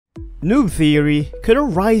Noob theory: could a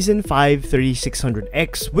Ryzen 5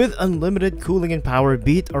 3600X with unlimited cooling and power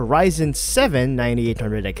beat a Ryzen 7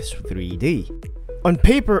 9800X 3D? On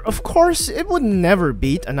paper, of course, it would never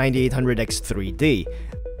beat a 9800X 3D.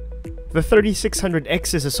 The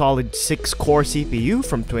 3600X is a solid 6-core CPU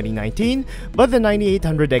from 2019, but the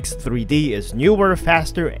 9800X 3D is newer,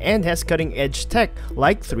 faster, and has cutting-edge tech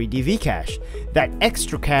like 3D V-Cache. That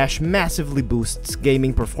extra cache massively boosts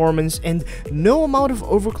gaming performance, and no amount of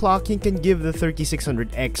overclocking can give the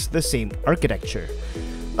 3600X the same architecture.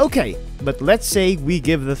 Okay, but let's say we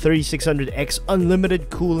give the 3600X unlimited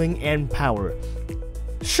cooling and power.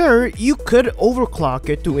 Sure, you could overclock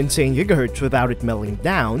it to insane gigahertz without it melting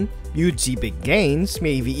down. You'd see big gains,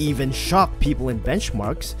 maybe even shock people in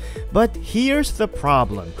benchmarks. But here's the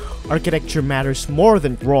problem: architecture matters more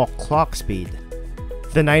than raw clock speed.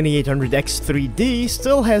 The 9800X 3D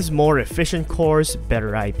still has more efficient cores,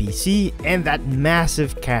 better IPC, and that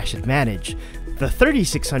massive cache advantage. The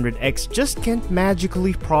 3600X just can't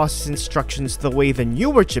magically process instructions the way the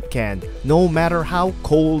newer chip can, no matter how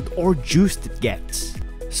cold or juiced it gets.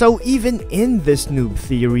 So even in this noob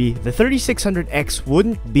theory, the 3600X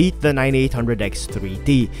wouldn't beat the 9800X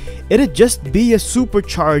 3D. It'd just be a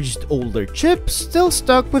supercharged older chip still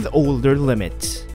stuck with older limits.